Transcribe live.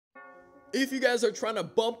If you guys are trying to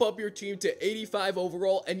bump up your team to 85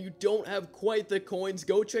 overall and you don't have quite the coins,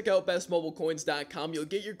 go check out bestmobilecoins.com. You'll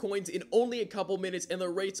get your coins in only a couple minutes and the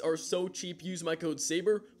rates are so cheap. Use my code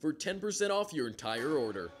SABER for 10% off your entire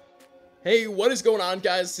order. Hey, what is going on,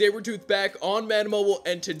 guys? SabRtooth back on Madden Mobile,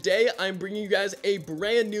 and today I'm bringing you guys a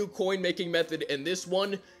brand new coin making method, and this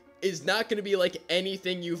one is not going to be like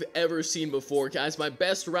anything you've ever seen before, guys. My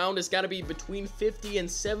best round has got to be between 50 and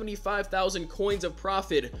 75,000 coins of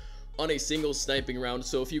profit on a single sniping round.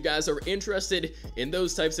 So if you guys are interested in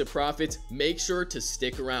those types of profits, make sure to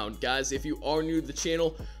stick around. Guys, if you are new to the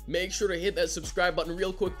channel, make sure to hit that subscribe button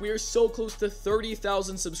real quick. We are so close to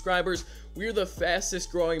 30,000 subscribers. We're the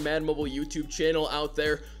fastest growing Madden Mobile YouTube channel out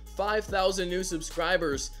there. 5,000 new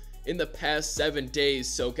subscribers in the past 7 days.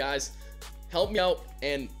 So guys, help me out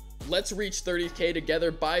and let's reach 30K together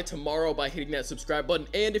by tomorrow by hitting that subscribe button.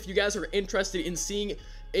 And if you guys are interested in seeing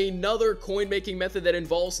another coin making method that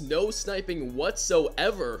involves no sniping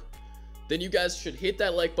whatsoever, then you guys should hit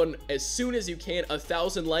that like button as soon as you can.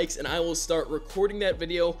 1,000 likes and I will start recording that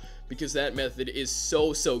video, because that method is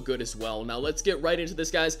so good as well. Now let's get right into this,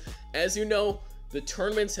 guys. As you know, the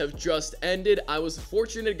tournaments have just ended. I was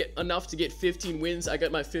fortunate enough to get 15 wins. I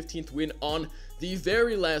got my 15th win on the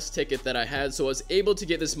very last ticket that I had, so I was able to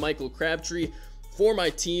get this Michael Crabtree for my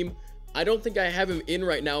team. I don't think I have him in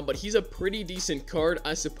right now, but he's a pretty decent card.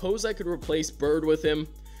 I suppose I could replace Bird with him.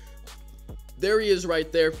 There he is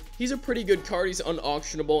right there. He's a pretty good card. He's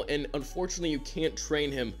unauctionable, and unfortunately you can't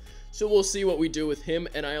train him. So we'll see what we do with him.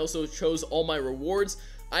 And I also chose all my rewards.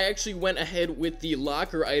 I actually went ahead with the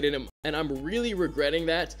locker item, and I'm really regretting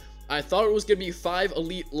that. I thought it was going to be 5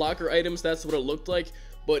 elite locker items. That's what it looked like,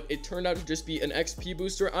 but it turned out to just be an XP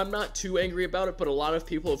booster. I'm not too angry about it, but a lot of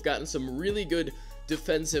people have gotten some really good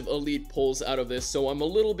defensive elite pulls out of this, so I'm a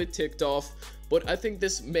little bit ticked off, but I think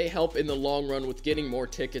this may help in the long run with getting more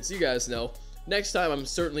tickets. You guys know, next time I'm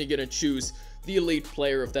certainly going to choose the elite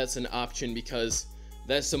player if that's an option, because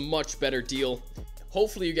that's a much better deal.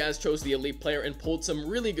 Hopefully you guys chose the elite player and pulled some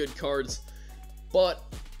really good cards, but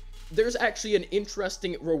there's actually an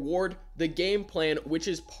interesting reward, the game plan, which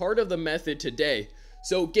is part of the method today.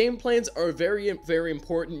 So game plans are very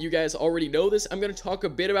important. You guys already know this. I'm going to talk a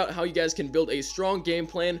bit about how you guys can build a strong game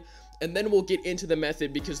plan, and then we'll get into the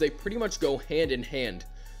method because they pretty much go hand in hand.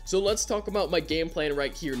 So let's talk about my game plan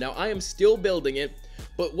right here. Now I am still building it,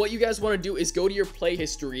 but what you guys want to do is go to your play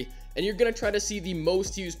history, and you're going to try to see the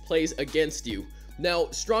most used plays against you. Now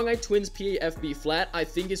Strong Eye Twins PA/FB flat I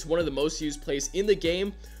think is one of the most used plays in the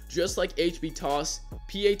game, just like HB toss,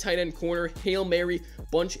 PA tight end corner, Hail Mary,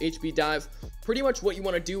 bunch HB dive. Pretty much what you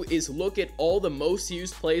want to do is look at all the most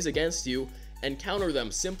used plays against you and counter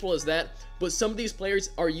them. Simple as that. But some of these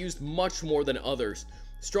players are used much more than others.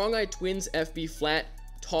 Strong Eye Twins, FB flat,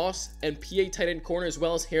 toss, and PA tight end corner, as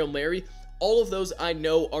well as Hail Mary. All of those I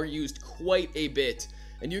know are used quite a bit.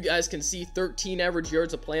 And you guys can see 13 average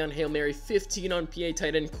yards of play on Hail Mary, 15 on PA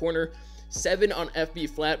tight end corner, 7 on FB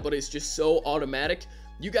flat, but it's just so automatic.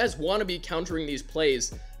 You guys want to be countering these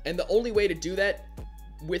plays, and the only way to do that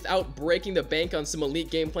without breaking the bank on some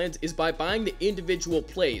elite game plans is by buying the individual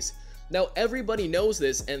plays. Now everybody knows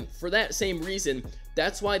this, and for that same reason,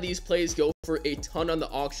 that's why these plays go for a ton on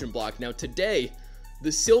the auction block. Now today,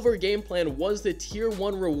 the silver game plan was the tier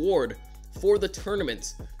 1 reward for the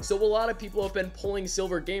tournaments. So a lot of people have been pulling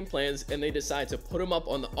silver game plans and they decide to put them up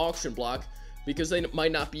on the auction block because they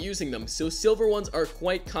might not be using them. So silver ones are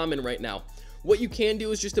quite common right now. What you can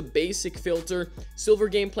do is just a basic filter. Silver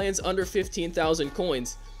game plans under 15,000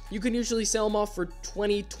 coins. You can usually sell them off for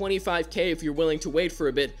 20-25K if you're willing to wait for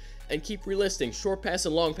a bit and keep relisting. Short pass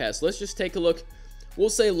and long pass. Let's just take a look.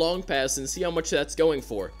 We'll say long pass and see how much that's going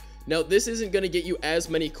for. Now this isn't going to get you as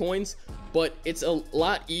many coins, but it's a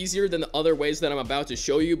lot easier than the other ways that I'm about to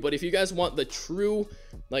show you. But if you guys want the true,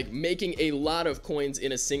 like, making a lot of coins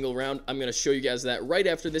in a single round, I'm going to show you guys that right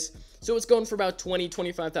after this. So it's going for about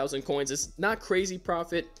 20-25,000 coins. It's not crazy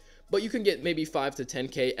profit, but you can get maybe 5 to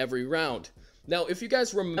 10K every round. Now if you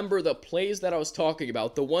guys remember the plays that I was talking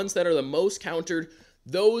about, the ones that are the most countered,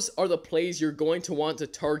 those are the plays you're going to want to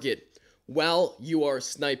target while you are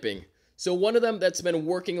sniping. So one of them that's been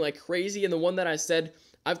working like crazy, and the one that I said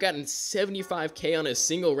I've gotten 75K on a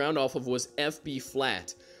single round off of, was FB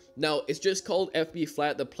flat. Now it's just called FB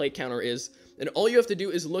flat, the play counter is, and all you have to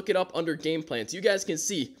do is look it up under game plans. You guys can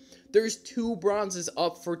see there's 2 bronzes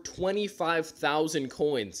up for 25,000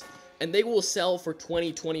 coins, and they will sell for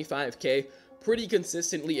 20-25K pretty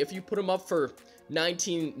consistently. If you put them up for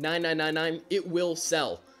 19,999, it will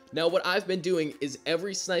sell. Now what I've been doing is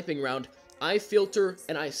every sniping round I filter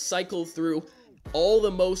and I cycle through all the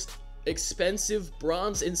most expensive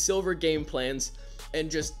bronze and silver game plans and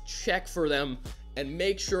just check for them and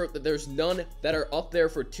make sure that there's none that are up there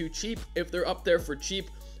for too cheap. If they're up there for cheap,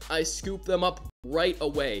 I scoop them up right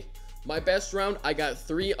away. My best round, I got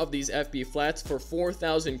 3 of these FB flats for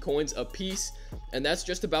 4,000 coins a piece, and that's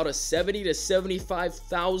just about a 70 to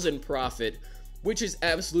 75,000 profit, which is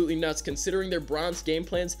absolutely nuts considering they're bronze game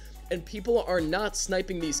plans and people are not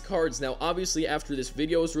sniping these cards. Now obviously after this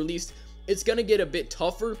video is released, it's gonna get a bit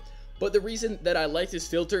tougher, but the reason that I like this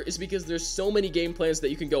filter is because there's so many game plans that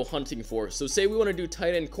you can go hunting for. So say we want to do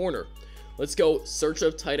tight end corner. Let's go search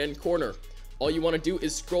up tight end corner. All you want to do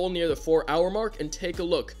is scroll near the 4-hour mark and take a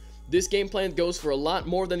look. This game plan goes for a lot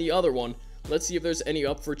more than the other one. Let's see if there's any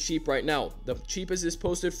up for cheap right now. The cheapest is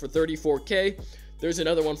posted for 34k. There's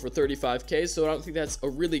another one for 35k, so I don't think that's a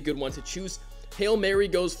really good one to choose. Hail Mary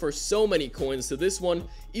goes for so many coins, so this one,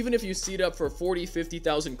 even if you see it up for 40,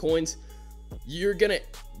 50,000 coins, you're gonna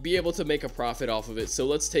be able to make a profit off of it. So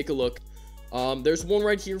let's take a look. There's one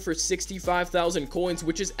right here for 65,000 coins,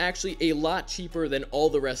 which is actually a lot cheaper than all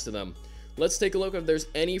the rest of them. Let's take a look if there's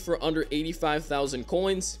any for under 85,000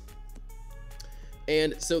 coins.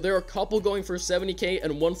 And so there are a couple going for 70k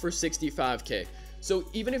and one for 65k. So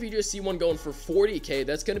even if you just see one going for 40k,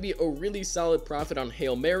 that's going to be a really solid profit on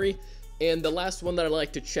Hail Mary. And the last one that I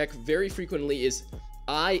like to check very frequently is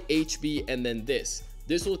IHB and then this.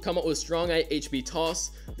 This will come up with strong IHB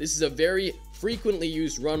toss. This is a very frequently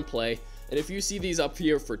used run play. And if you see these up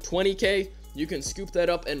here for 20k, you can scoop that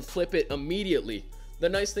up and flip it immediately. The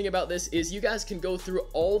nice thing about this is you guys can go through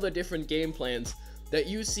all the different game plans that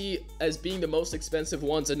you see as being the most expensive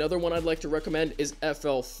ones. Another one I'd like to recommend is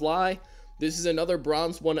FL Fly. This is another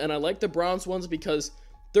bronze one, and I like the bronze ones because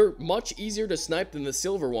they're much easier to snipe than the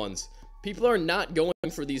silver ones. People are not going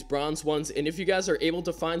for these bronze ones, and if you guys are able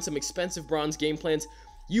to find some expensive bronze game plans,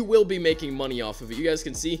 you will be making money off of it. You guys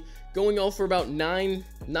can see going all for about 9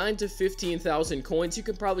 to 15,000 coins. You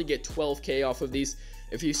can probably get 12k off of these.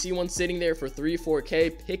 If you see one sitting there for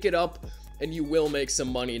 3-4k, pick it up and you will make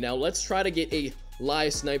some money. Now let's try to get a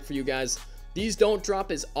live snipe for you guys. These don't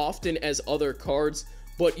drop as often as other cards,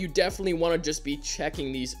 but you definitely want to just be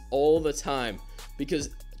checking these all the time because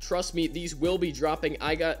trust me, these will be dropping.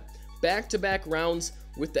 I got back-to-back rounds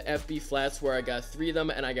with the FB flats where I got 3 of them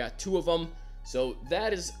and I got 2 of them. So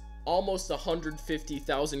that is almost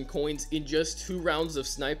 150,000 coins in just 2 rounds of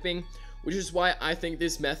sniping, which is why I think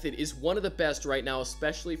this method is one of the best right now,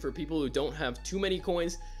 especially for people who don't have too many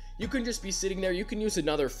coins. You can just be sitting there. You can use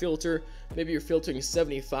another filter. Maybe you're filtering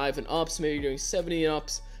 75 and ups, maybe you're doing 70 and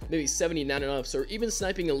ups, maybe 79 and ups, or even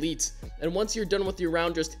sniping elites. And once you're done with your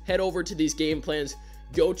round, just head over to these game plans,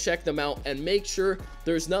 go check them out, and make sure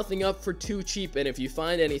there's nothing up for too cheap. And if you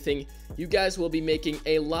find anything, you guys will be making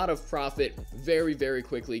a lot of profit very, very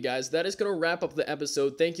quickly, guys. That is going to wrap up the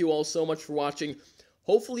episode. Thank you all so much for watching.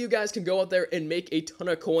 Hopefully you guys can go out there and make a ton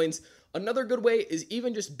of coins. Another good way is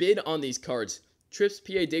even just bid on these cards. Trips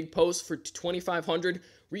PA Dig post for 2,500.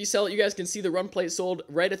 Resell it. You guys can see the run play sold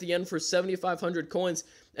right at the end for 7,500 coins,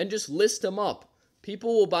 and just list them up.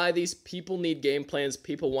 People will buy these. People need game plans.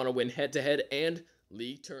 People want to win head-to-head and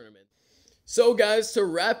league tournament. So guys, to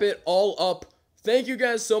wrap it all up, thank you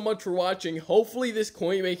guys so much for watching. Hopefully this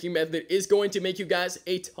coin making method is going to make you guys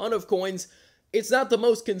a ton of coins. It's not the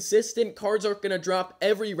most consistent. Cards aren't going to drop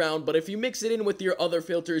every round, but if you mix it in with your other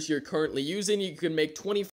filters you're currently using, you can make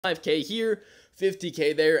 25k here,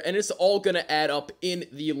 50k there, and it's all going to add up in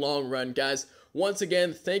the long run, guys. Once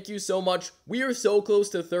again, thank you so much. We are so close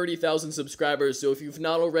to 30,000 subscribers, so if you've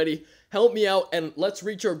not already, help me out and let's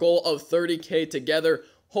reach our goal of 30k together.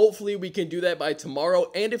 Hopefully we can do that by tomorrow.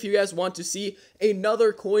 And if you guys want to see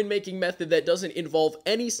another coin making method that doesn't involve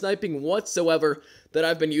any sniping whatsoever that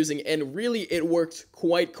I've been using, and really it worked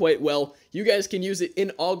quite well, you guys can use it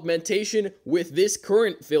in augmentation with this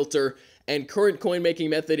current filter and current coin making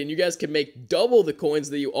method, and you guys can make double the coins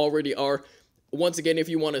that you already are. Once again, if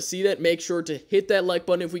you want to see that, make sure to hit that like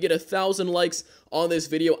button. If we get 1,000 likes on this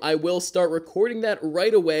video, I will start recording that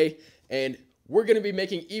right away, and we're going to be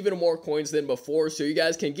making even more coins than before, so you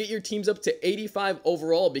guys can get your teams up to 85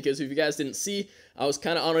 overall, because if you guys didn't see, I was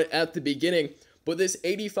kind of on it at the beginning, but this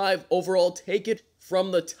 85 overall, take it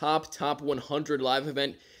from the top 100 live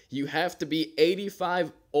event. You have to be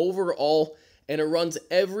 85 overall, and it runs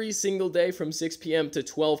every single day from 6 p.m. to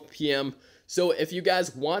 12 p.m. So if you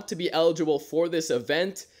guys want to be eligible for this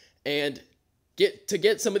event and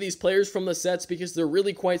get some of these players from the sets, because they're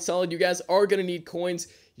really quite solid, you guys are going to need coins.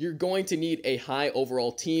 You're going to need a high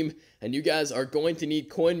overall team, and you guys are going to need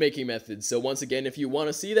coin making methods. So once again, if you want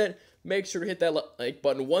to see that, make sure to hit that like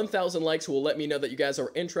button. 1,000 likes will let me know that you guys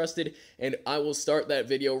are interested, and I will start that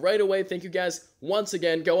video right away. Thank you guys once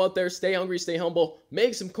again. Go out there, stay hungry, stay humble,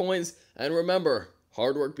 make some coins, and remember,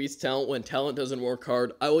 Hard work beats talent when talent doesn't work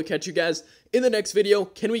hard. I will catch you guys in the next video.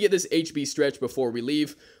 Can we get this HB stretch before we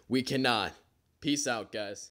leave? We cannot. Peace out, guys.